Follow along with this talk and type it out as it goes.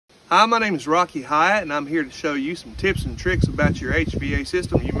Hi, my name is Rocky Hyatt, and I'm here to show you some tips and tricks about your HVAC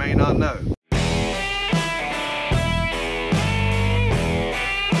system you may not know.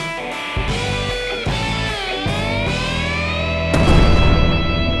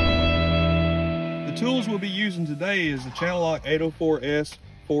 The tools we'll be using today is the Channellock 804S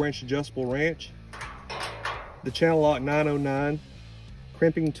 4-inch adjustable wrench, the Channellock 909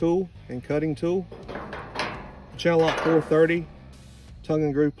 crimping tool and cutting tool, the Channellock 430 tongue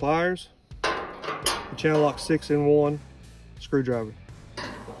and groove pliers, the Channellock 6-in-1 screwdriver.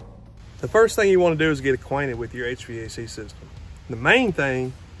 The first thing you want to do is get acquainted with your HVAC system. The main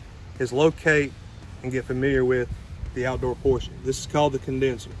thing is locate and get familiar with the outdoor portion. This is called the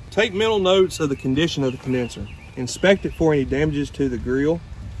condenser. Take mental notes of the condition of the condenser. Inspect it for any damages to the grill,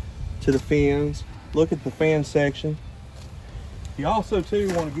 to the fins. Look at the fan section. You also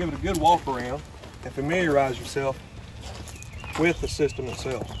too want to give it a good walk around and familiarize yourself with the system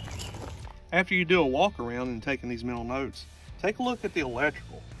itself. After you do a walk around and taking these mental notes, take a look at the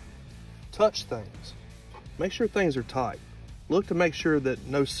electrical. Touch things. Make sure things are tight. Look to make sure that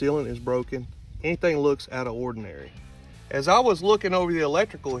no sealant is broken. Anything looks out of ordinary. As I was looking over the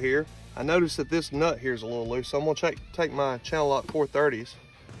electrical here, I noticed that this nut here is a little loose, so I'm going to take my Channellock 430s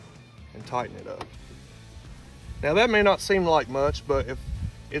and tighten it up. Now that may not seem like much, but if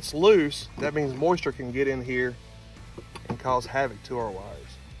it's loose, that means moisture can get in here and cause havoc to our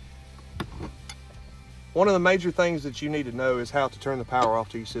wires. One of the major things that you need to know is how to turn the power off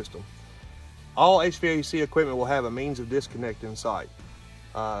to your system. All HVAC equipment will have a means of disconnect in sight.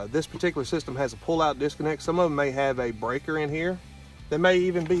 This particular system has a pull-out disconnect. Some of them may have a breaker in here. There may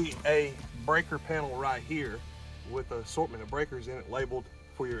even be a breaker panel right here with an assortment of breakers in it labeled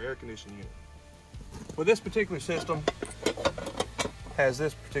for your air conditioning unit. Well, this particular system has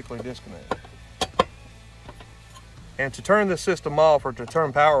this particular disconnect. And to turn the system off or to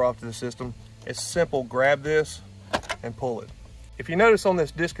turn power off to the system, it's simple. Grab this and pull it. If you notice on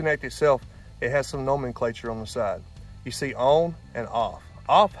this disconnect itself, it has some nomenclature on the side. You see on and off.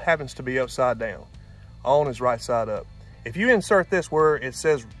 Off happens to be upside down. On is right side up. If you insert this where it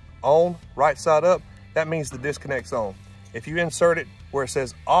says on, right side up, that means the disconnect's on. If you insert it where it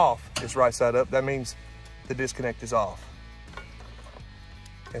says off is right side up, that means the disconnect is off.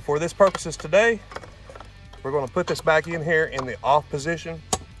 And for this purposes today, we're going to put this back in here in the off position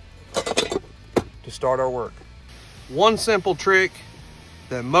to start our work. One simple trick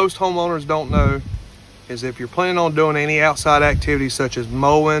that most homeowners don't know is if you're planning on doing any outside activities such as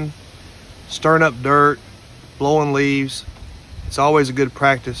mowing, stirring up dirt, blowing leaves, it's always a good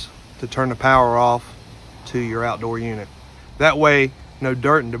practice to turn the power off to your outdoor unit. That way, no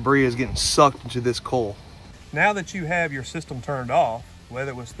dirt and debris is getting sucked into this coil. Now that you have your system turned off,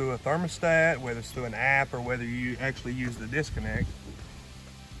 whether it was through a thermostat, whether it's through an app, or whether you actually use the disconnect,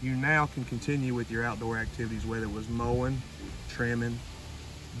 you now can continue with your outdoor activities, whether it was mowing, trimming,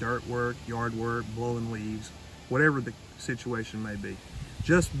 dirt work, yard work, blowing leaves, whatever the situation may be.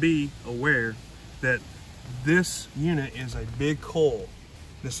 Just be aware that this unit is a big coil.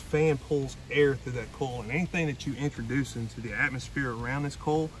 This fan pulls air through that coil, and anything that you introduce into the atmosphere around this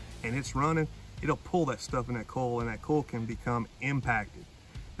coil and it's running, it'll pull that stuff in that coil, and that coil can become impacted.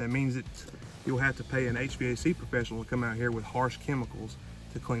 That means that you'll have to pay an HVAC professional to come out here with harsh chemicals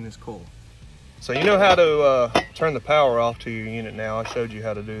to clean this coil. So you know how to turn the power off to your unit now. I showed you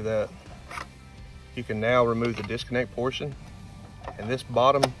how to do that. You can now remove the disconnect portion, and this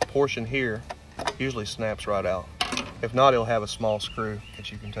bottom portion here usually snaps right out. If not, it'll have a small screw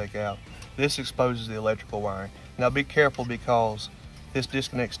that you can take out. This exposes the electrical wiring. Now be careful, because this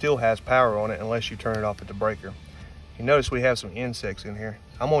disconnect still has power on it unless you turn it off at the breaker. You notice we have some insects in here.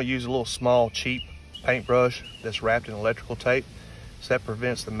 I'm going to use a little small cheap paintbrush that's wrapped in electrical tape, so that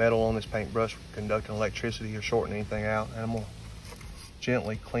prevents the metal on this paintbrush from conducting electricity or shorting anything out. And I'm going to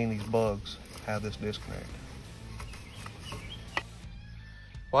gently clean these bugs out of this disconnect.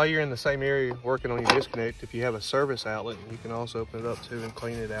 While you're in the same area working on your disconnect, if you have a service outlet, you can also open it up too and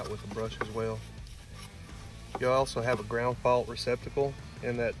clean it out with a brush as well. You'll also have a ground fault receptacle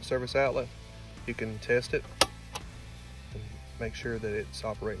in that service outlet. You can test it and make sure that it's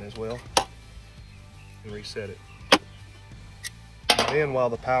operating as well and reset it. And then while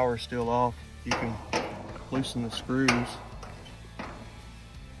the power is still off, you can loosen the screws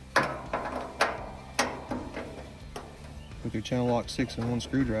with your Channellock 6-in-1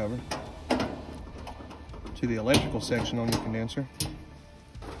 screwdriver to the electrical section on your condenser.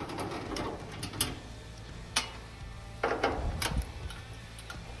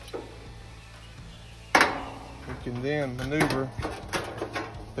 You can then maneuver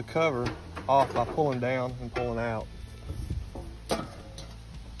the cover off by pulling down and pulling out.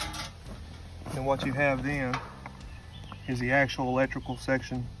 And what you have then is the actual electrical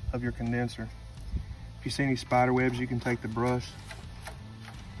section of your condenser. If you see any spider webs, you can take the brush.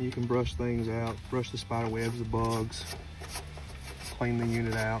 You can brush things out, brush the spider webs, the bugs, clean the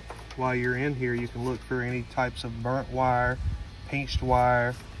unit out. While you're in here, you can look for any types of burnt wire, pinched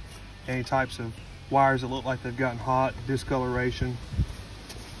wire, any types of wires that look like they've gotten hot, discoloration,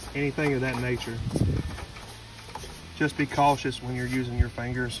 anything of that nature. Just be cautious when you're using your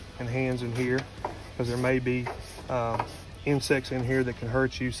fingers and hands in here, because there may be insects in here that can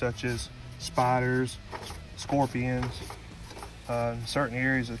hurt you, such as spiders, scorpions, in certain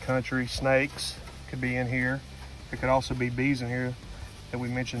areas of the country, snakes could be in here. There could also be bees in here that we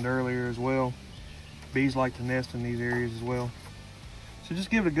mentioned earlier as well. Bees like to nest in these areas as well. So just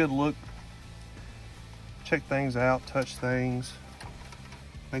give it a good look. Check things out, touch things.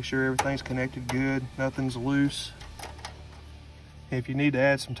 Make sure everything's connected good, nothing's loose. If you need to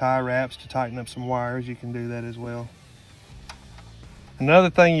add some tie wraps to tighten up some wires, you can do that as well. Another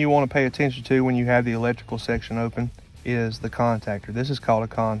thing you want to pay attention to when you have the electrical section open is the contactor. This is called a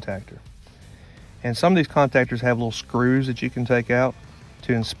contactor. And some of these contactors have little screws that you can take out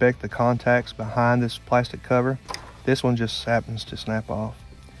to inspect the contacts behind this plastic cover. This one just happens to snap off.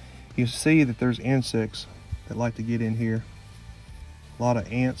 You see that there's insects that like to get in here. A lot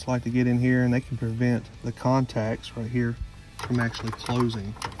of ants like to get in here, and they can prevent the contacts right here from actually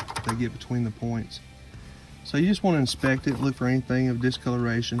closing if they get between the points. So you just want to inspect it, look for anything of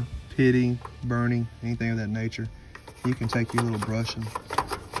discoloration, pitting, burning, anything of that nature. You can take your little brush and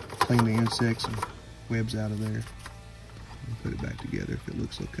clean the insects and webs out of there and put it back together if it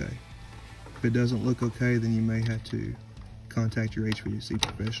looks okay. If it doesn't look okay, then you may have to contact your HVAC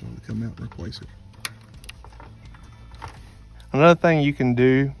professional to come out and replace it. Another thing you can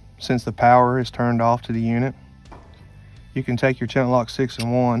do, since the power is turned off to the unit, you can take your Channellock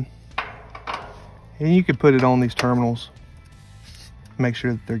 6-in-1 and you can put it on these terminals. Make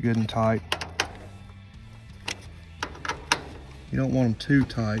sure that they're good and tight. You don't want them too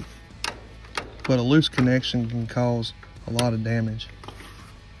tight, but a loose connection can cause a lot of damage.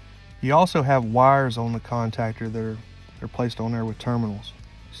 You also have wires on the contactor that are placed on there with terminals.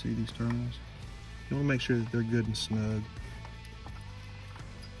 See these terminals? You want to make sure that they're good and snug.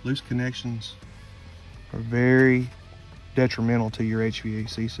 Loose connections are very detrimental to your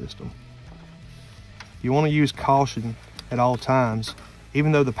HVAC system. You want to use caution at all times.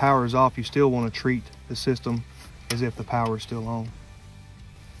 Even though the power is off, you still want to treat the system as if the power is still on.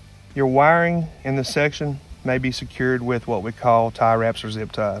 Your wiring in this section may be secured with what we call tie wraps or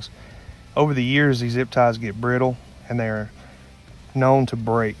zip ties. Over the years, these zip ties get brittle and they are known to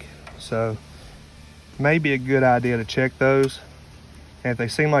break. So it may be a good idea to check those. And if they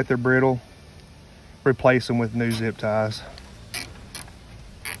seem like they're brittle, replace them with new zip ties.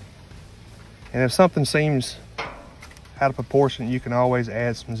 And if something seems out of proportion, you can always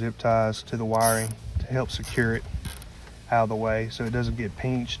add some zip ties to the wiring to help secure it out of the way so it doesn't get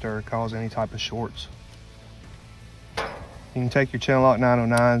pinched or cause any type of shorts. You can take your Channellock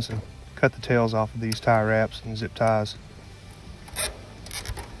 909s and cut the tails off of these tie wraps and zip ties.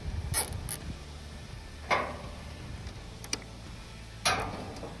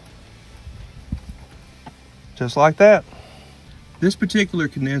 Just like that. This particular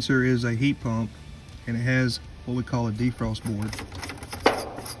condenser is a heat pump, and it has what we call a defrost board.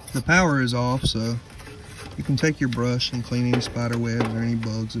 The power is off, so you can take your brush and clean any spider webs or any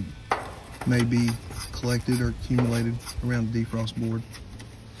bugs that may be collected or accumulated around the defrost board.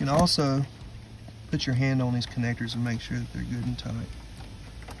 You can also put your hand on these connectors and make sure that they're good and tight.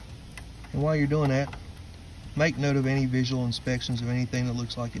 And while you're doing that, make note of any visual inspections of anything that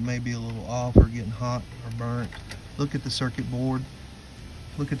looks like it may be a little off or getting hot or burnt. Look at the circuit board.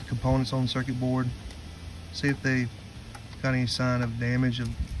 Look at the components on the circuit board. See if they've got any sign of damage of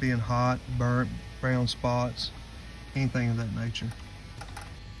being hot, burnt, brown spots, anything of that nature.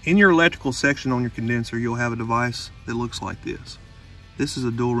 In your electrical section on your condenser, you'll have a device that looks like this. This is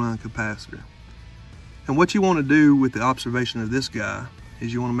a dual run capacitor. And what you want to do with the observation of this guy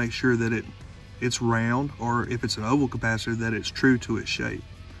is you want to make sure that it's round, or if it's an oval capacitor, that it's true to its shape.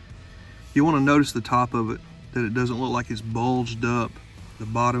 You want to notice the top of it, that it doesn't look like it's bulged up. The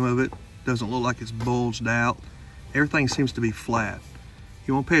bottom of it doesn't look like it's bulged out. Everything seems to be flat.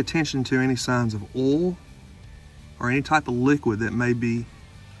 You want to pay attention to any signs of oil or any type of liquid that may be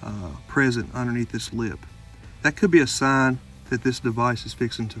present underneath this lip. That could be a sign that this device is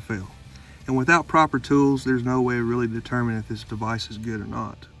fixing to fail. And without proper tools, there's no way of really determining if this device is good or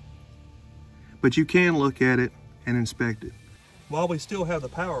not. But you can look at it and inspect it. While we still have the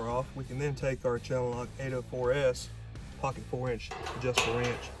power off, we can then take our Channellock 804S pocket 4-inch adjustable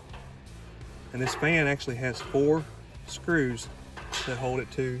wrench And this fan actually has 4 screws that hold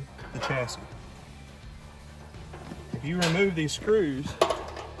it to the chassis. If you remove these screws,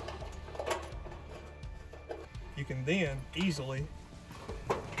 you can then easily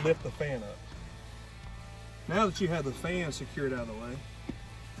lift the fan up. Now that you have the fan secured out of the way,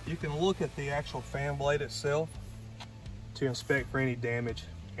 you can look at the actual fan blade itself to inspect for any damage,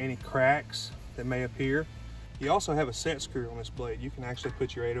 any cracks that may appear. You also have a set screw on this blade. You can actually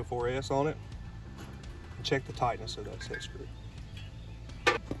put your 804S on it and check the tightness of that set screw.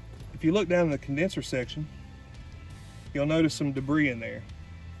 If you look down in the condenser section, you'll notice some debris in there.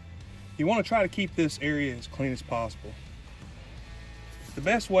 You want to try to keep this area as clean as possible. The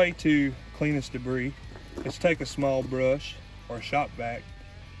best way to clean this debris is take a small brush or a shop vac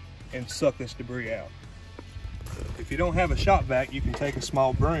and suck this debris out. If you don't have a shop vac, you can take a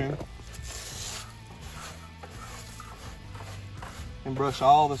small broom and brush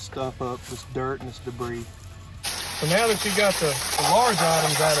all this stuff up, this dirt and this debris. So now that you got the large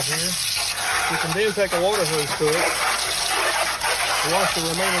items out of here, you can then take a water hose to it and wash the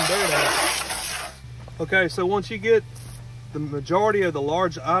remaining dirt out. Okay, so once you get the majority of the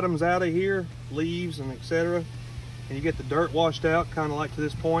large items out of here, leaves and etc., and you get the dirt washed out, kind of like to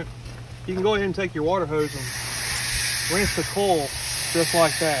this point, you can go ahead and take your water hose and rinse the coil just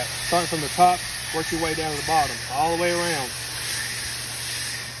like that. Starting from the top, work your way down to the bottom, all the way around.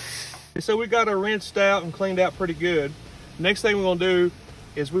 So we got her rinsed out and cleaned out pretty good. Next thing we're gonna do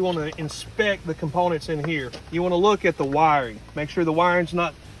is we wanna inspect the components in here. You wanna look at the wiring. Make sure the wiring's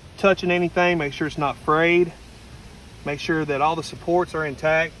not touching anything, make sure it's not frayed. Make sure that all the supports are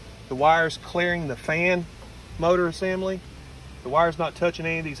intact. The wire's clearing the fan motor assembly. The wire's not touching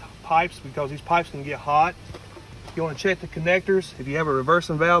any of these pipes because these pipes can get hot. You want to check the connectors. If you have a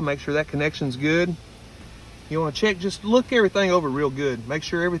reversing valve, make sure that connection's good. You want to check, just look everything over real good. Make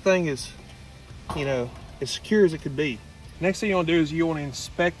sure everything is, you know, as secure as it could be. Next thing you want to do is you want to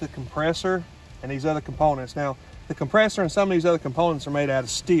inspect the compressor and these other components. Now, the compressor and some of these other components are made out of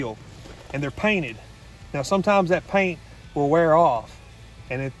steel and they're painted. Now, sometimes that paint will wear off,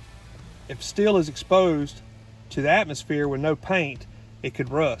 and if steel is exposed to the atmosphere with no paint, it could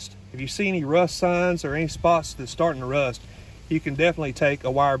rust. If you see any rust signs or any spots that's starting to rust, you can definitely take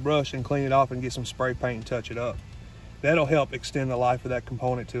a wire brush and clean it off and get some spray paint and touch it up. That'll help extend the life of that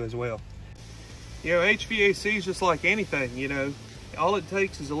component too as well. You know, HVAC is just like anything, you know. All it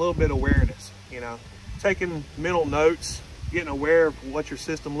takes is a little bit of awareness, you know. Taking mental notes, getting aware of what your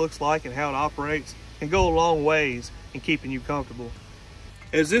system looks like and how it operates can go a long ways in keeping you comfortable.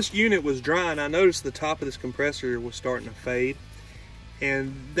 As this unit was drying, I noticed the top of this compressor was starting to fade,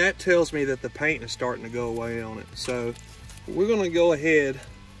 and that tells me that the paint is starting to go away on it. So we're going to go ahead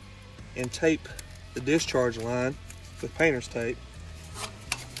and tape the discharge line with painter's tape.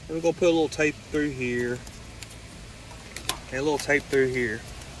 And we're going to put a little tape through here and a little tape through here.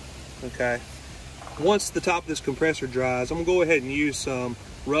 Okay. Once the top of this compressor dries, I'm going to go ahead and use some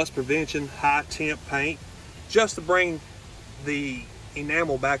rust prevention high temp paint just to bring the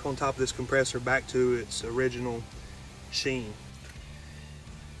enamel back on top of this compressor back to its original sheen.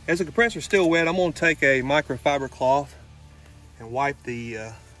 As the compressor is still wet, I'm going to take a microfiber cloth and wipe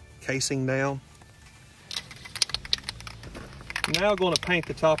the casing down. Now I'm going to paint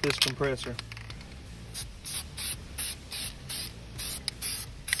the top of this compressor.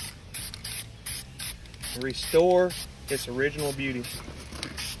 Restore its original beauty.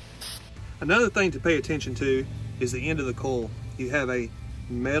 Another thing to pay attention to is the end of the coil. You have a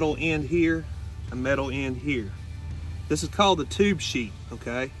metal end here, a metal end here. This is called the tube sheet,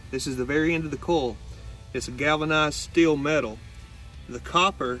 okay? This is the very end of the coil. It's a galvanized steel metal. The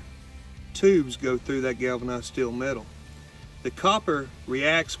copper tubes go through that galvanized steel metal. The copper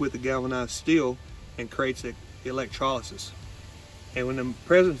reacts with the galvanized steel and creates electrolysis. And when in the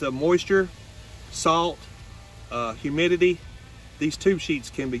presence of moisture, salt, humidity, these tube sheets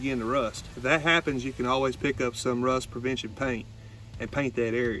can begin to rust. If that happens, you can always pick up some rust prevention paint and paint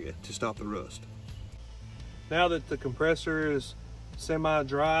that area to stop the rust. Now that the compressor is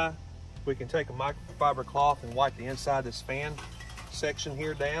semi-dry, we can take a microfiber cloth and wipe the inside of this fan section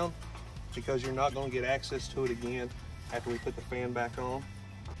here down, because you're not going to get access to it again after we put the fan back on.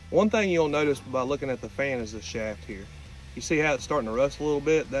 One thing you'll notice by looking at the fan is the shaft here. You see how it's starting to rust a little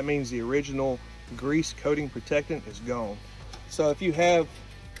bit? That means the original grease coating protectant is gone. So if you have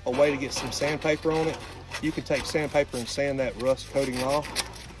a way to get some sandpaper on it, you can take sandpaper and sand that rust coating off.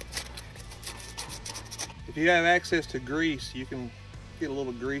 If you have access to grease, you can get a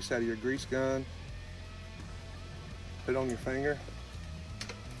little grease out of your grease gun, put it on your finger,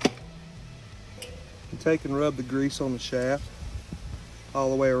 and take and rub the grease on the shaft all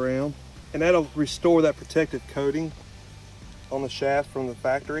the way around. and that'll restore that protective coating on the shaft from the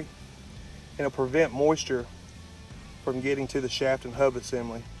factory, and it'll prevent moisture from getting to the shaft and hub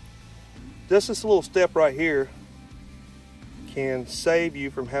assembly. Just this little step right here can save you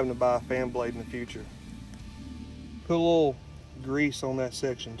from having to buy a fan blade in the future. Put a little grease on that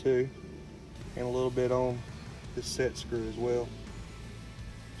section too, and a little bit on this set screw as well,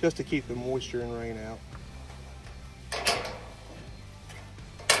 just to keep the moisture and rain out.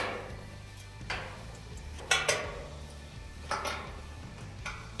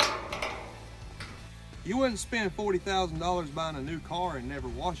 You wouldn't spend $40,000 buying a new car and never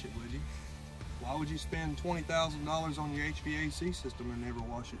wash it, would you? Why would you spend $20,000 on your HVAC system and never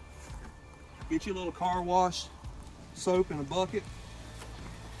wash it? Get you a little car wash soap in a bucket,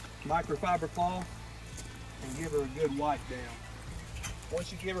 microfiber cloth, and give her a good wipe down.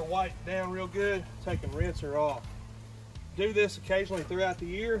 Once you give her wiped down real good, take and rinse her off. Do this occasionally throughout the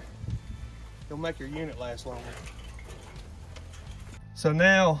year. It'll make your unit last longer. So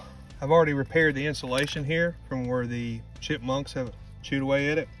now I've already repaired the insulation here from where the chipmunks have chewed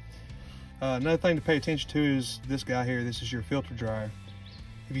away at it. Another thing to pay attention to is this guy here. This is your filter dryer.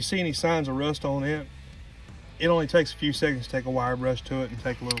 If you see any signs of rust on it, it only takes a few seconds to take a wire brush to it and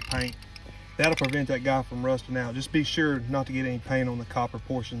take a little paint. That'll prevent that guy from rusting out. Just be sure not to get any paint on the copper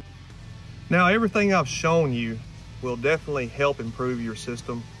portion. Now, everything I've shown you will definitely help improve your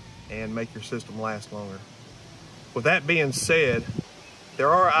system and make your system last longer. With that being said, there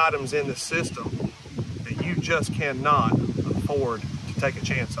are items in the system that you just cannot afford to take a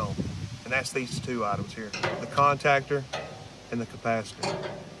chance on. And that's these two items here, the contactor and the capacitor.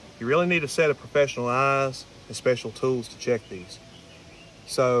 You really need a set of professional eyes and special tools to check these.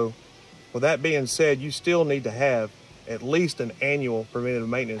 So with that being said, you still need to have at least an annual preventative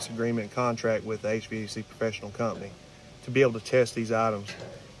maintenance agreement contract with the HVAC professional company to be able to test these items.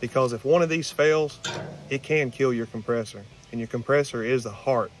 Because if one of these fails, it can kill your compressor. And your compressor is the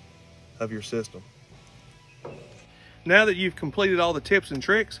heart of your system. Now that you've completed all the tips and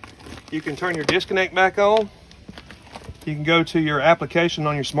tricks, you can turn your disconnect back on. You can go to your application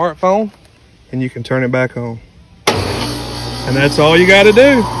on your smartphone and you can turn it back on. And that's all you got to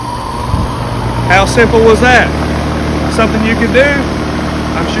do. How simple was that? Something you can do?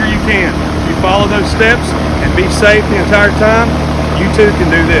 I'm sure you can. If you follow those steps and be safe the entire time, you too can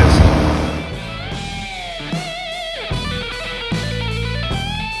do this.